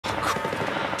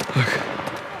Look,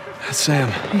 that's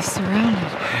Sam. He's surrounded.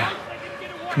 Yeah.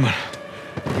 Come on.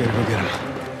 We gotta go get him.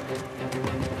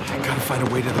 I gotta find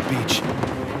a way to the beach.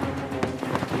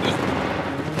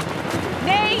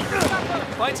 Nate!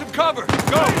 Find some cover!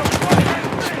 Go!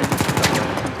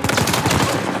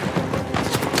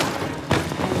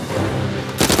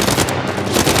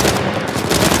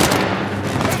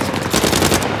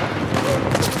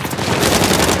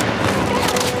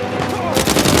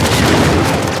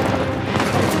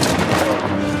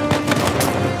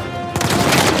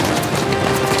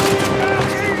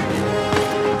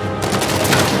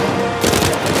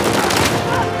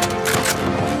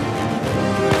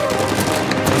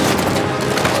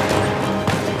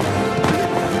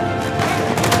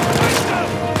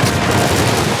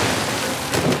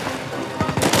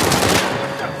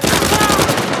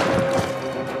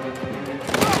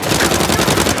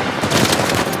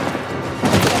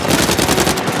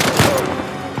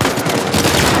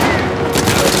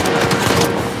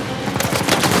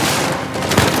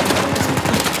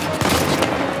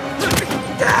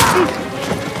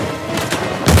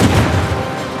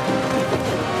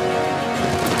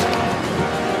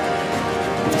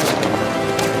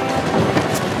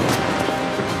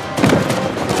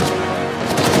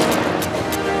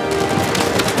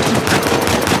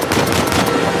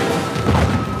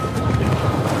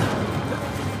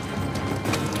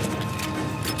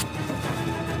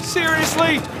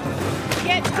 Seriously?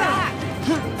 Get back!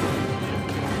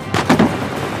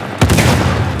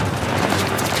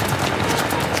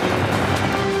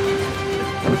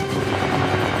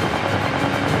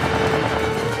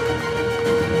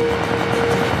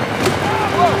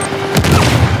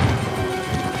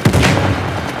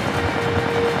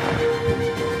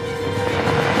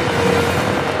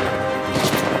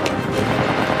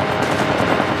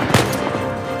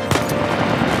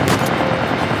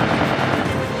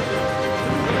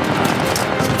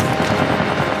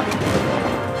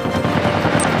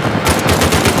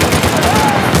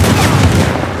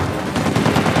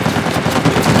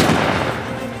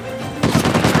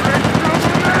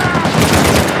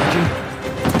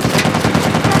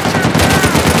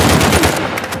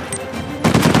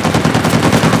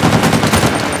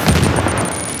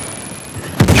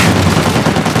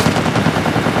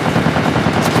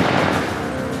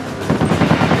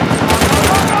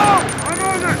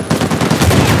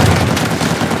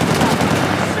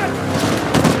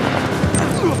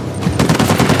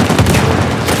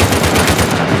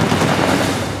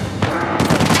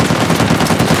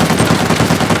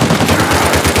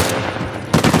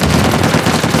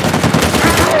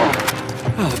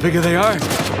 The bigger they are, the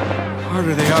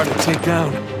harder they are to take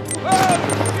down.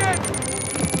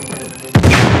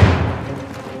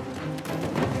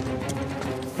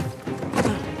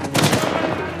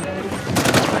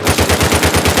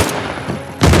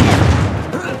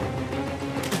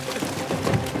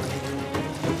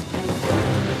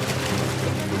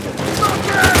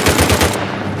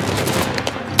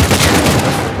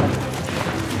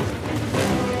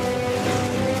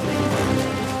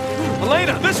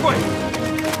 Elena, this way!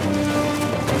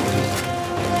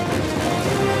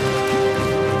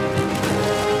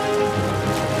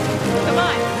 Come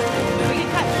on. We can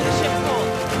cut through the ship's hold.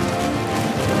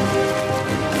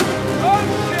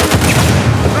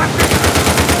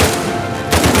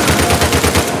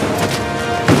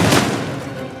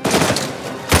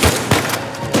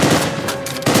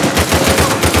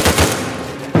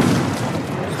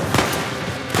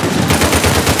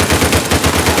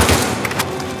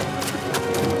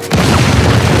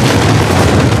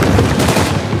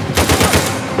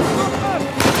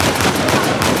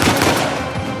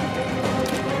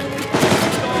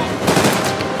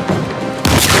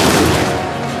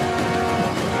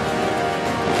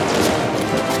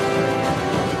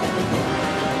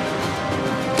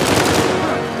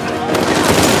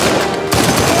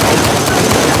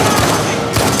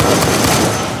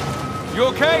 You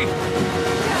okay?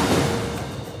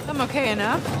 I'm okay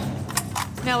enough.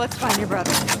 Now let's find your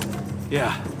brother.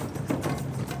 Yeah.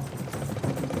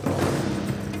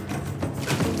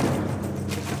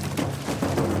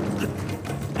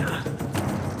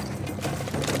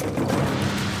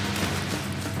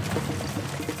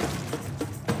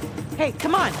 Hey,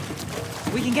 come on.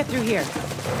 We can get through here.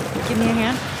 Give me a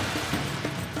hand.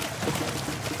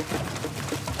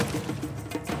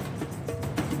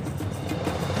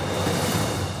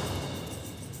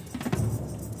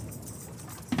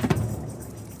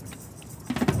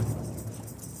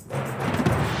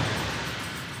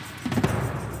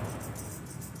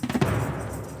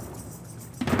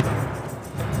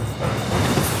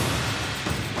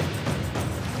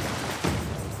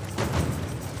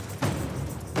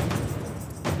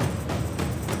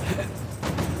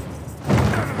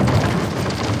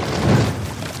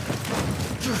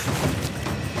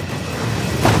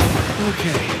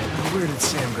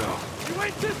 Sam go? You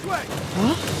went this way!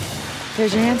 Well,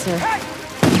 there's your answer. Hey!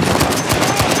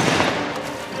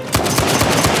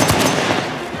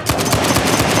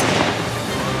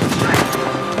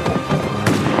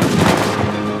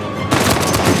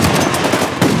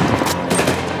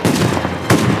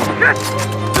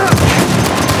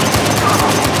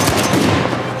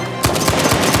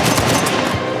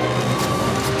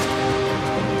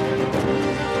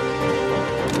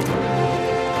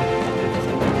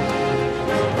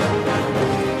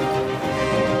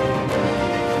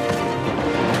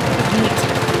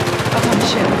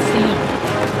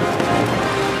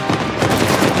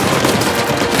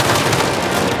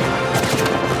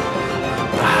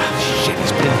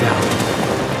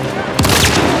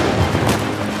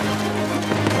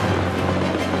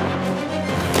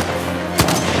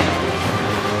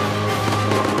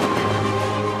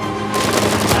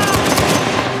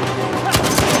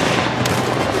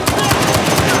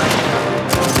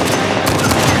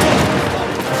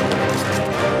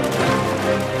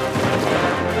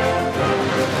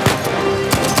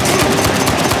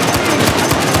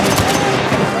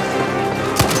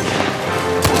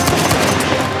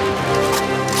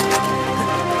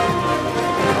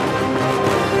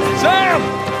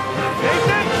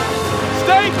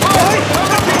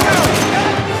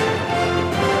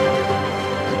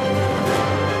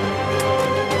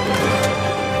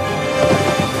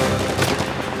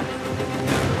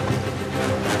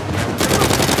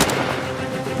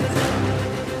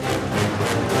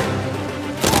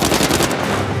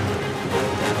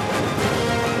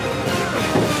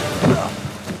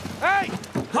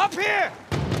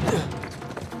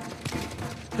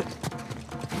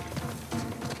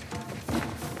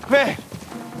 Man,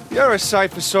 you're a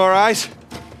sight for sore eyes.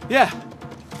 Yeah.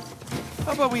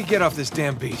 How about we get off this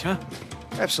damn beach, huh?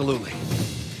 Absolutely.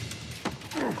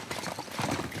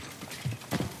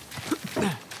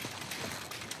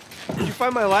 Did you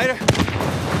find my lighter?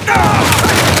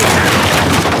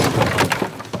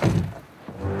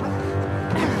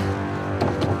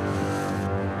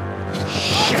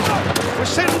 Shit! We're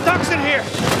sitting ducks in here!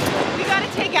 We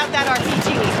gotta take out that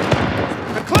RPG.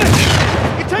 The cliff!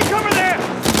 You take cover there!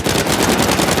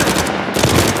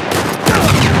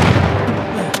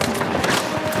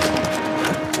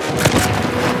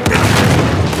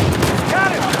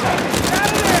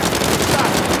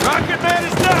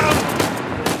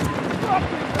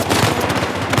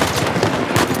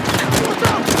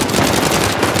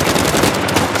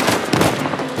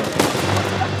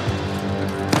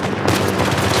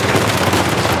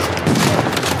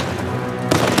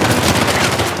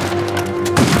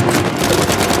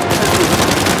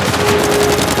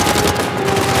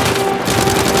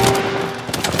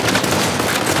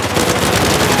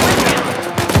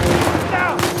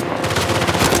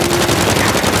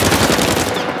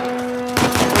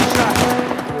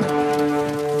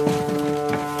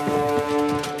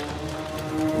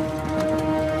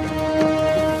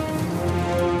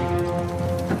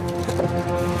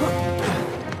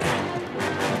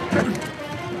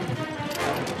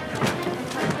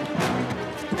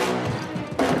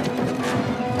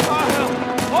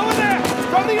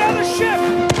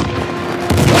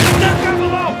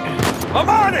 I'm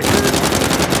on it!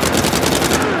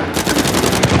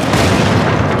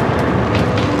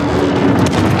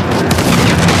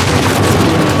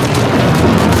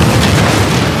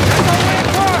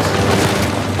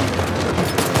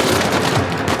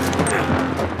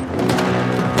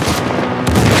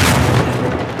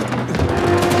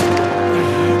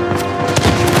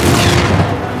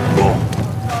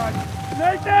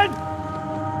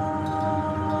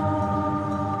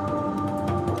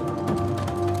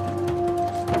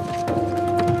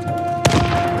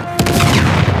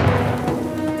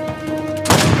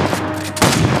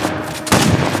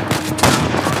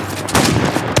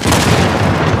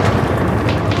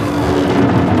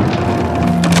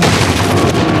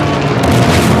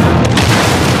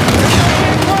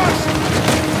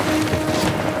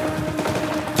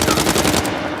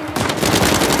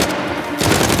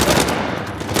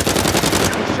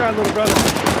 Little brother.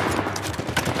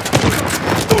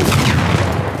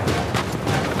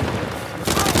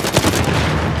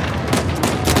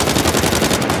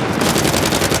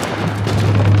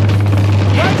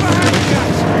 Right behind you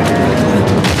guys.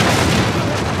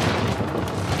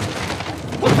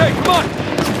 Okay, come on.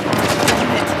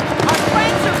 Our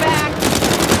friends are back.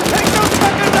 Take those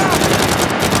fuckers out.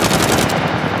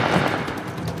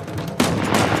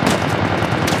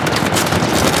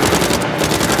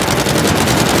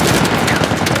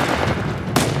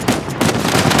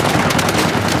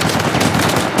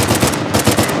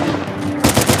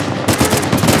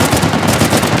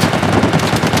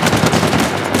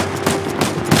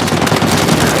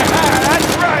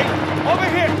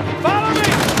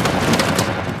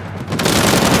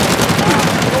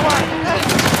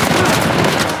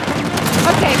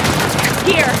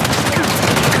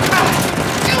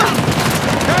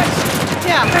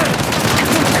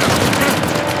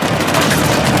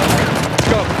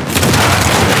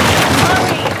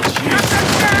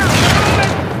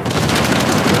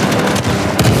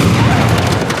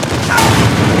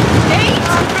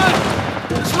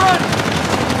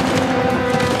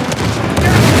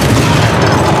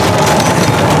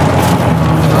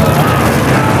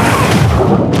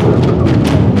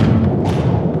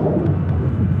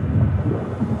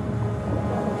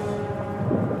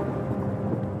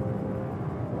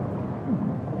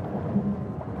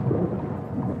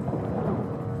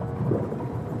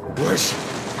 Worst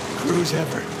cruise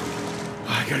ever.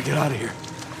 I gotta get out of here.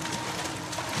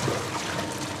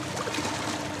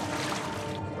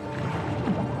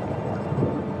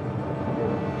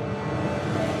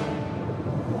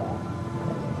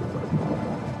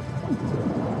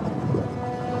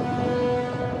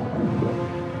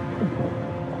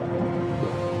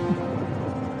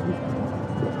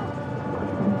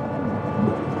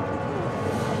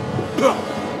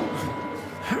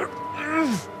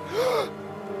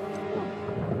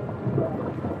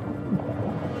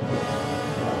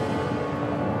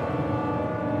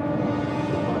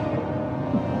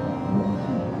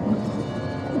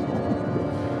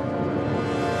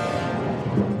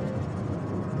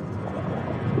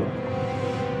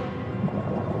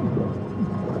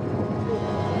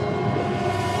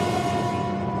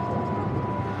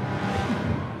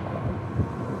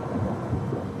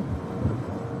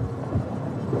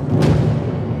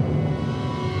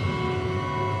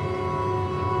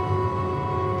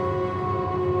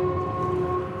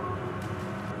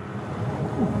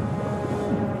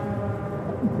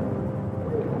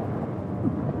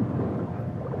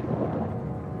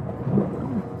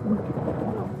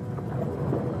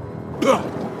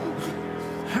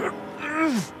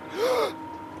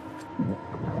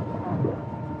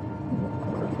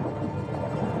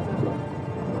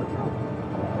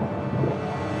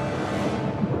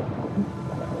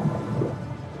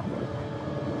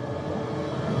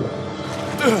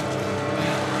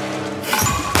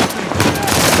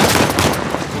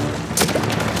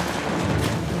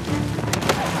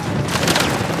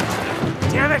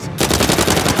 Damn it!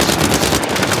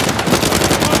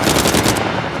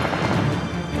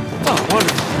 Oh,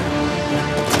 wonderful.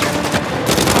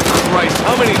 Christ,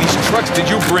 how many of these trucks did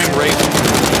you bring, Ray?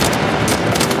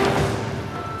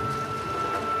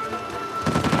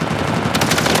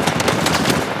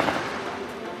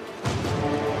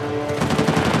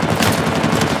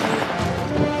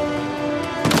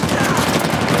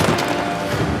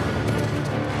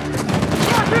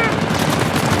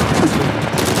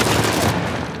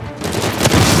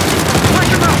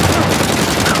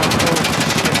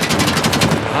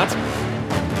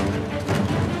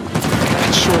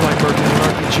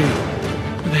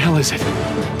 Where the hell is it?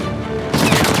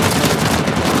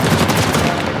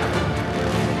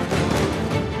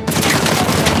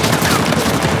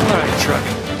 All right, truck.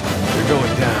 You're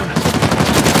going down.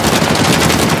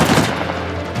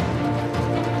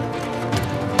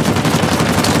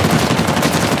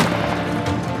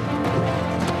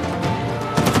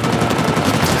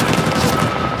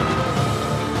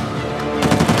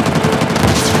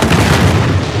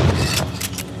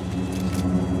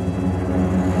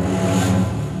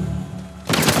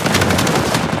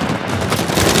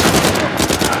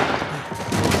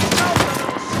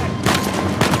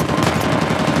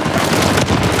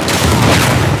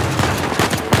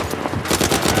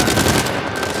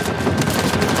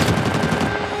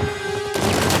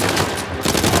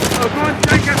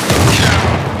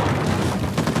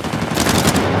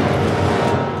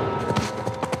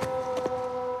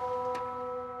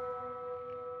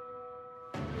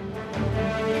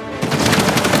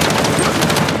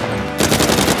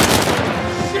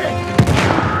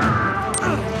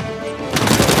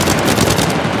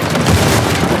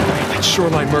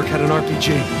 Shoreline Merc had an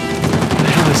RPG. What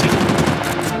the hell is it?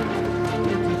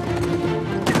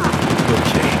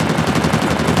 Okay.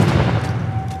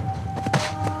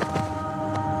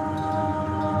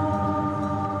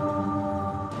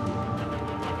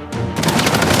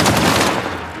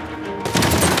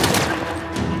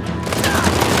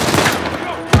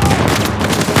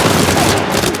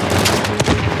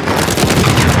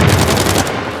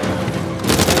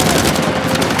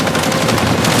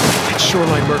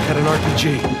 Shoreline Merc had an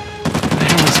RPG. What the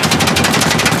hell is it?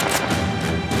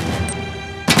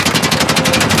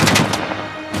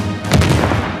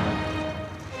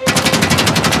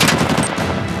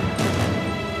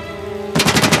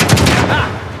 Ah!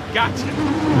 Gotcha!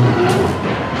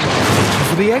 Thank you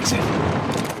for the exit.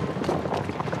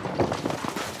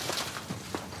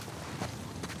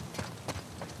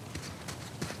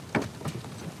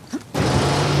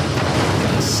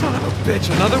 Son of a bitch,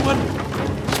 another one?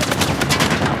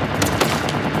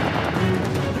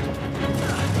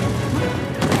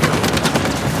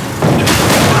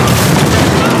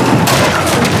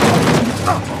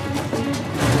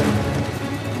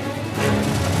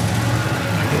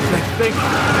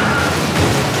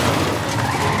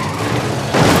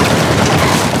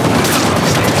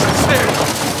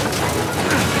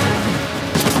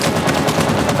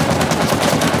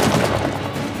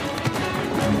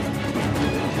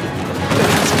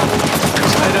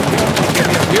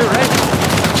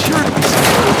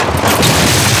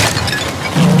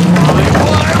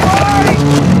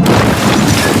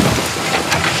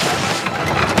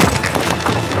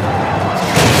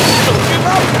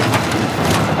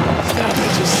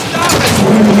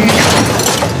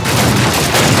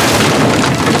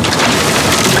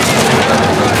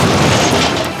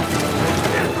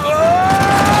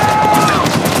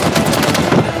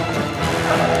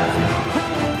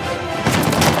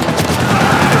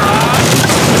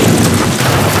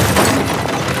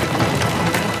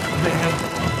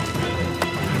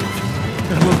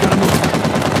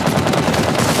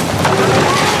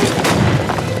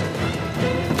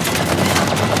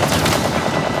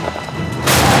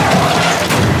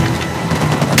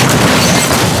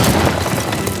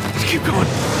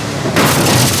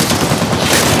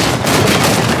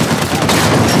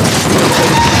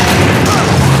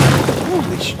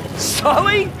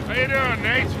 Sully? How you doing,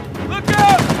 Nate? Look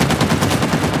out!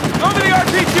 Over the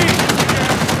RPG!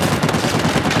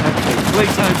 Okay,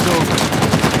 playtime's over.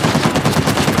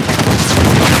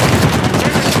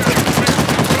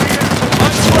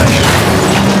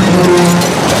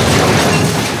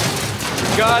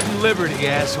 God and liberty,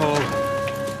 asshole.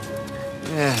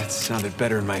 Yeah, it sounded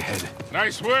better in my head.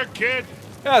 Nice work, kid.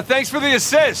 Yeah, thanks for the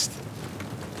assist.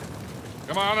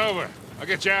 Come on over. I'll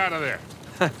get you out of there.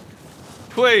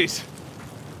 Please.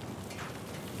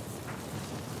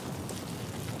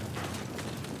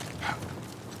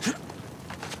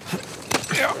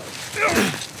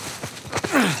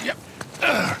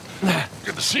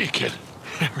 Good to see you, kid.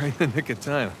 Right in the nick of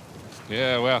time.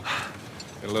 Yeah, well,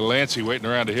 got a little antsy waiting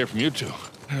around to hear from you two.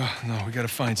 No, we gotta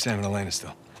find Sam and Elena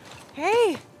still.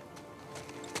 Hey.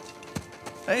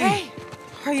 Hey. Hey.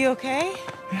 Are you okay?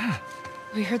 Yeah.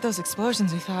 We heard those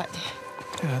explosions, we thought.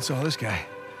 Yeah, that's all this guy.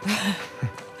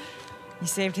 You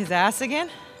saved his ass again?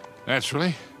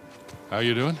 Naturally. How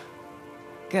you doing?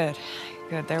 Good.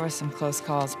 Good. There was some close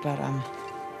calls, but,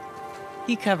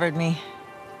 he covered me.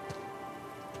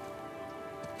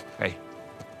 Hey.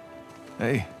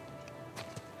 Hey.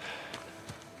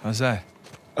 How's that?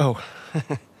 Oh.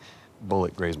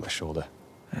 Bullet grazed my shoulder.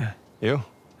 Yeah. You?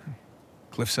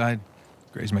 Cliffside.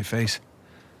 Grazed my face.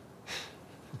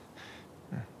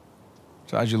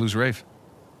 So how'd you lose Rafe?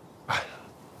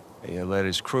 He led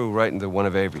his crew right into one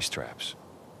of Avery's traps.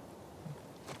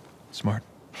 Smart.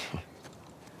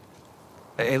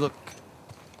 Hey, look.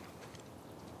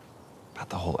 About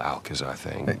the whole Alcazar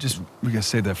thing. Hey, we gotta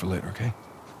save that for later, okay?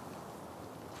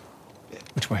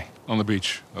 Which way? On the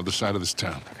beach, other side of this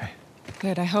town. Okay.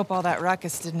 Good. I hope all that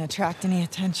ruckus didn't attract any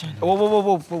attention.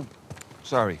 Whoa.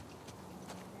 Sorry.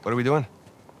 What are we doing?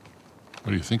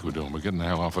 What do you think we're doing? We're getting the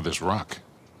hell off of this rock.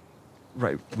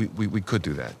 Right, we could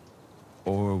do that.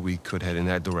 Or we could head in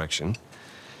that direction,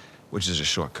 which is a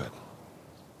shortcut.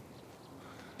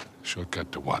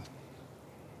 Shortcut to what?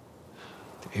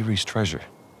 To Avery's treasure.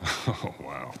 Oh,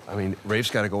 wow. I mean,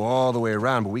 Rafe's got to go all the way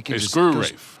around, but we can Hey, just... screw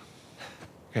Rafe.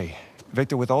 Hey,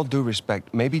 Victor, with all due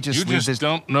respect, maybe just You leave just this...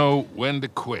 don't know when to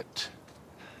quit.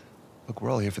 Look, we're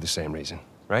all here for the same reason,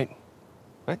 right?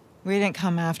 Right? We didn't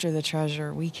come after the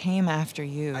treasure. We came after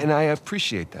you. And I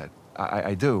appreciate that.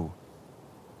 I do.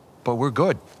 But we're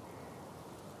good.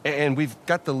 And we've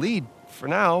got the lead for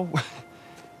now.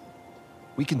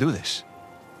 We can do this.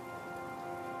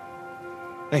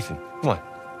 Nathan, come on.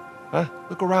 Huh?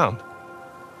 Look around.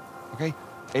 Okay?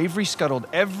 Avery scuttled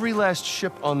every last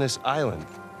ship on this island.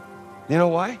 You know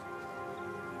why?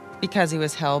 Because he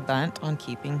was hell-bent on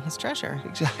keeping his treasure.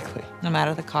 Exactly. No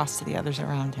matter the cost to the others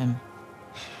around him.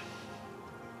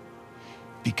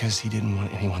 Because he didn't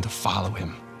want anyone to follow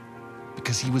him.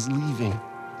 Because he was leaving.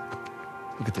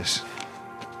 Look at this.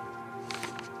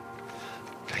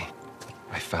 Okay,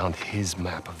 I found his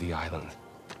map of the island.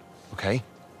 Okay?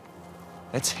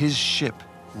 That's his ship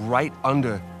right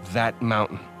under that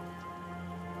mountain.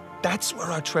 That's where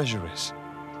our treasure is.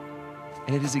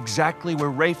 And it is exactly where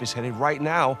Rafe is headed right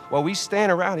now while we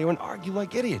stand around here and argue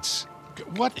like idiots.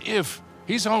 What if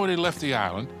he's already left the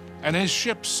island and his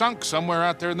ship sunk somewhere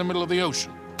out there in the middle of the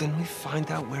ocean? Then we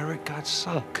find out where it got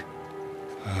sunk.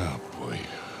 Oh, boy.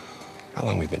 How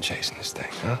long we been chasing this thing,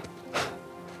 huh?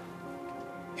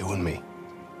 You and me.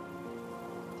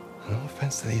 No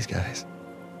offense to these guys.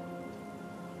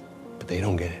 But they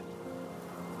don't get it.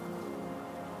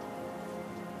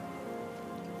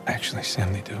 Actually,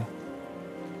 Sam, they do.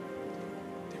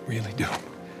 They really do.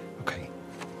 Okay.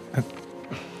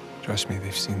 Trust me,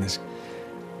 they've seen this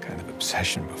kind of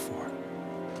obsession before.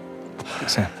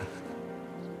 Sam,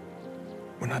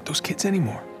 we're not those kids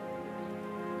anymore.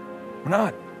 We're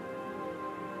not.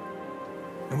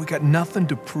 And we got nothing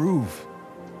to prove.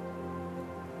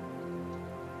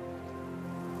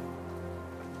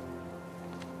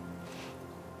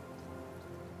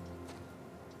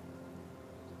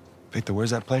 Victor,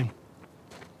 where's that plane?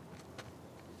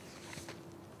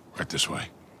 Right this way.